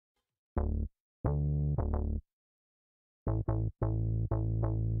Yo,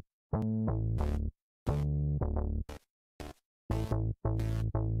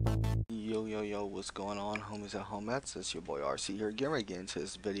 what's going on, homies at home? It's your boy RC here. Getting ready to get into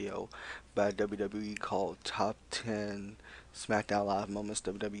this video by WWE called Top 10 Smackdown Live Moments,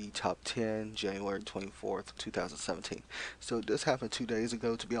 WWE Top 10, January 24th, 2017. So this happened 2 days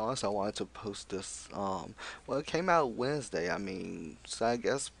ago. To be honest, I wanted to post this, well, it came out Wednesday. So I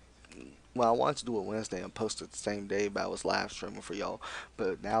guess, well, I wanted to do it Wednesday and post it the same day, but I was live streaming for y'all.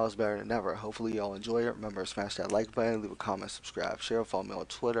 But now it's better than ever. Hopefully y'all enjoy it. Remember, smash that like button, leave a comment, subscribe, share, follow me on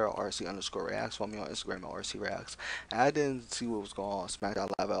Twitter, RC_reacts, follow me on Instagram at RC Reacts. And I didn't see what was going on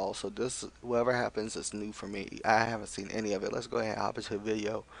SmackDown Live at all, so this, whatever happens, is new for me. I haven't seen any of it. Let's go ahead and hop into the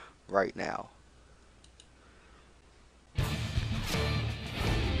video right now.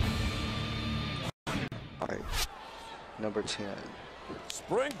 Alright, number 10.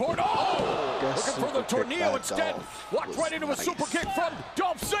 Springboard, oh! Looking for the tornado instead. Walked right into a super kick from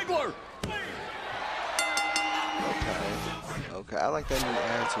Dolph Ziggler. Okay, I like that new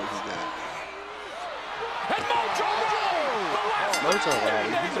attitude he got. And Mojo Rawley! Mojo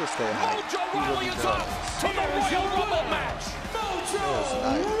Rawley, he just stay high. Mojo Rawley is up to the Royal Rumble match. Mojo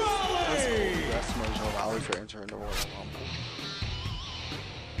Rawley! That's Mojo Rawley for entering the Royal Rumble.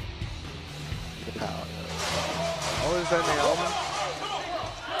 Oh, is that Naomi?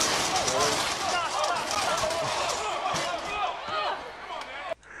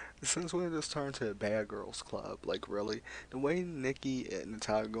 Since when did this turn to a bad girls club? Like, really? The way Nikki and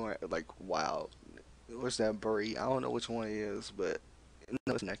Natalia going, like, wow. What's that, Brie? I don't know which one it is, but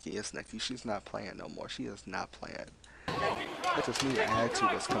no, it's Nikki. It's Nikki. She's not playing no more. She is not playing. It's this new attitude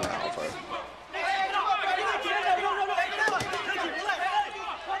that's coming out of her.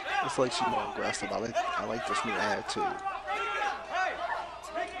 It's like she's more aggressive. I like this new attitude.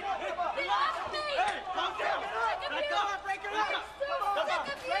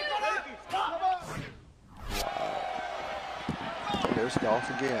 There's Dolph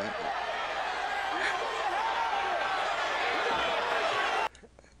again.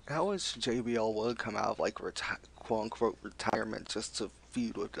 How wish JBL would come out of like quote-unquote retirement just to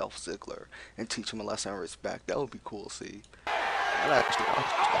feud with Dolph Ziggler and teach him a lesson of respect. That would be cool to see. Apollo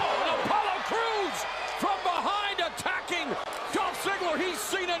Crews from behind attacking Dolph Ziggler. He's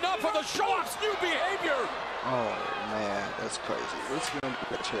seen enough of the show-off's new behavior. Oh man, that's crazy. What's he gonna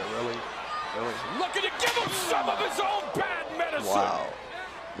do that chair, really? Really? Looking to give him some of his own bad medicine. Wow.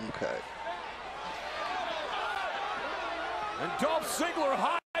 Okay. And Dolph Ziggler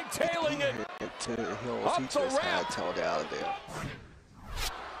hightailing it To the hills. up He the just ramp. hightailed it out of there.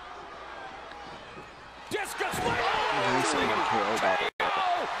 Discus He's so gonna care about it.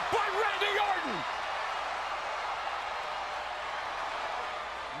 by Randy Orton.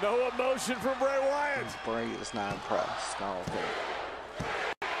 No emotion from Bray Wyatt. Bray is not impressed. I don't think.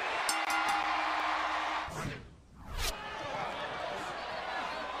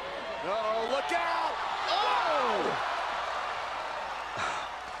 Oh, look out! Oh!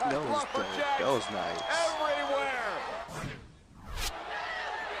 That was dope. That was nice. Everywhere.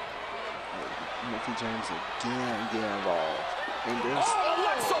 Mickey James again get involved. And this, Oh,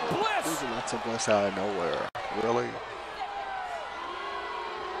 Alexa Bliss! There's Alexa Bliss out of nowhere. Really?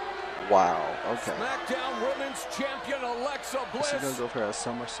 Wow. Okay. Smackdown Women's Champion Alexa Bliss. She's gonna go for a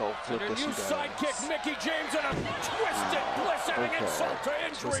somersault flip And that a she new does. sidekick, Mickey James, and a twisted Bliss adding insult to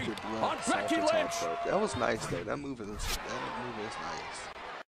injury Twisted Bliss on Becky off the top Lynch. rope. That was nice though. That move is nice.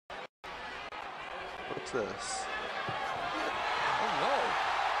 What's this? Oh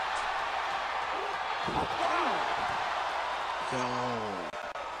Yo.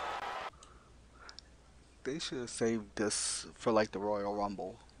 They should have saved this for like the Royal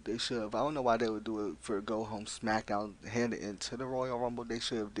Rumble. They should have. I don't know why they would do it for Go Home SmackDown, hand it into the Royal Rumble. They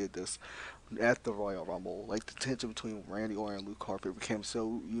should have did this at the Royal Rumble. Like the tension between Randy Orton and Luke Harper became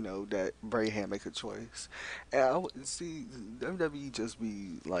so, that Bray had to make a choice. And I would see WWE just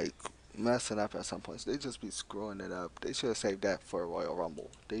be like messing up at some points. They just be screwing it up. They should have saved that for a Royal Rumble.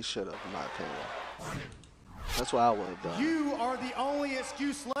 They should have, in my opinion. That's what I would have done. You are the only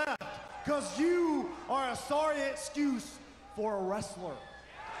excuse left, because you are a sorry excuse for a wrestler.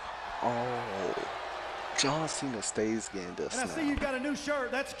 Oh, John Cena stays getting this And I now. see you got a new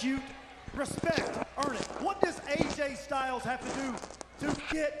shirt. That's cute. Respect. Earn it. What does AJ Styles have to do to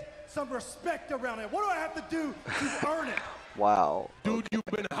get some respect around it? What do I have to do to earn it? Wow. Dude, you've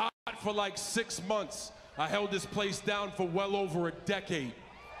been hot for like 6 months. I held this place down for well over a decade.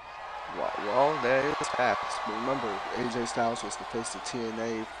 Well, that is facts. But remember, AJ Styles was the face of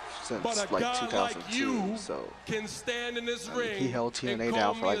TNA But since a like guy like 2002. you So can stand in this I mean, ring he held and TNA call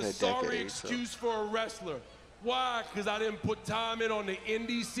down for me like a a sorry decade. So. excuse for a wrestler. Why? Because I didn't put time in on the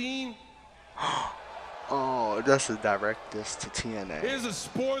indie scene? Oh, that's a direct diss to TNA. Here's a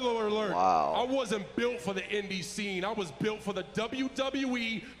spoiler alert. Wow. I wasn't built for the indie scene. I was built for the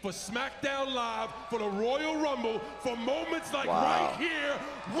WWE, for Smackdown Live, for the Royal Rumble, for moments like right here,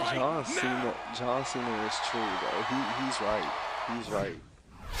 right now. John Cena is true, though. He's right. He's right.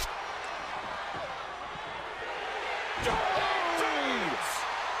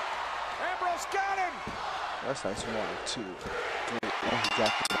 Ambrose got him. That's nice. 1, 2, 3. And he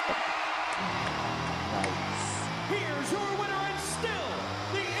got the nice. Here's your winner and still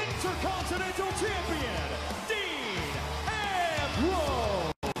the Intercontinental Champion, Dean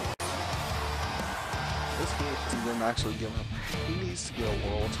Ambrose. This kid didn't actually give him. He needs to get a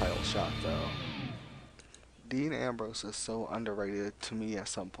world title shot, though. Dean Ambrose is so underrated to me at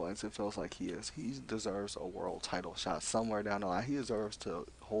some points. It feels like he is. He deserves a world title shot somewhere down the line. He deserves to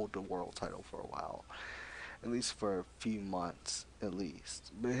hold the world title for a while. At least for a few months, at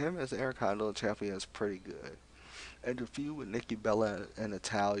least. But him as Intercontinental Champion is pretty good. And the feud with Nikki Bella and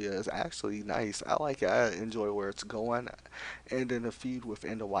Natalya is actually nice. I like it. I enjoy where it's going. And then the feud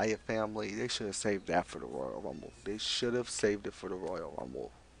within the Wyatt family, they should have saved that for the Royal Rumble. They should have saved it for the Royal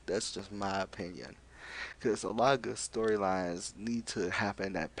Rumble. That's just my opinion. Because a lot of good storylines need to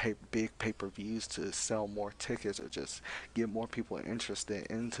happen at big pay-per-views to sell more tickets or just get more people interested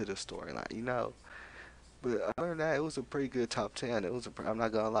into the storyline, you know. But other than that, it was a pretty good top 10. I'm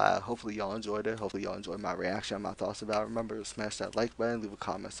not gonna lie. Hopefully y'all enjoyed it. Hopefully y'all enjoyed my reaction and my thoughts about it. Remember to smash that like button, leave a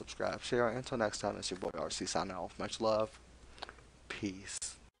comment, subscribe, share. Until next time, it's your boy RC signing off. Much love. Peace.